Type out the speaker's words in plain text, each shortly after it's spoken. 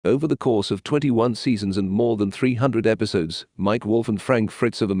Over the course of 21 seasons and more than 300 episodes, Mike Wolf and Frank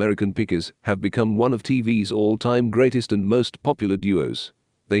Fritz of American Pickers have become one of TV's all-time greatest and most popular duos.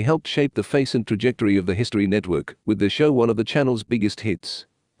 They helped shape the face and trajectory of the History Network, with the show one of the channel's biggest hits.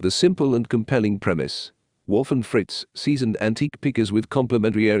 The simple and compelling premise. Wolf and Fritz, seasoned antique pickers with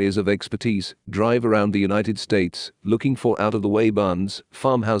complementary areas of expertise, drive around the United States, looking for out-of-the-way barns,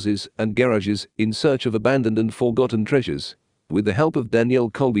 farmhouses, and garages, in search of abandoned and forgotten treasures. With the help of Danielle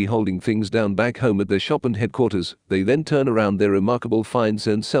Colby holding things down back home at their shop and headquarters, they then turn around their remarkable finds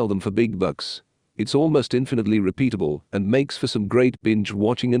and sell them for big bucks. It's almost infinitely repeatable and makes for some great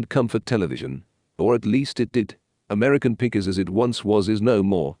binge-watching and comfort television. Or at least it did. American Pickers as it once was is no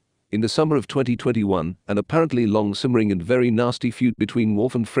more. In the summer of 2021, an apparently long-simmering and very nasty feud between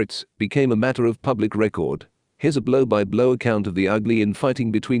Wolf and Fritz became a matter of public record. Here's a blow-by-blow account of the ugly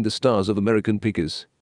infighting between the stars of American Pickers.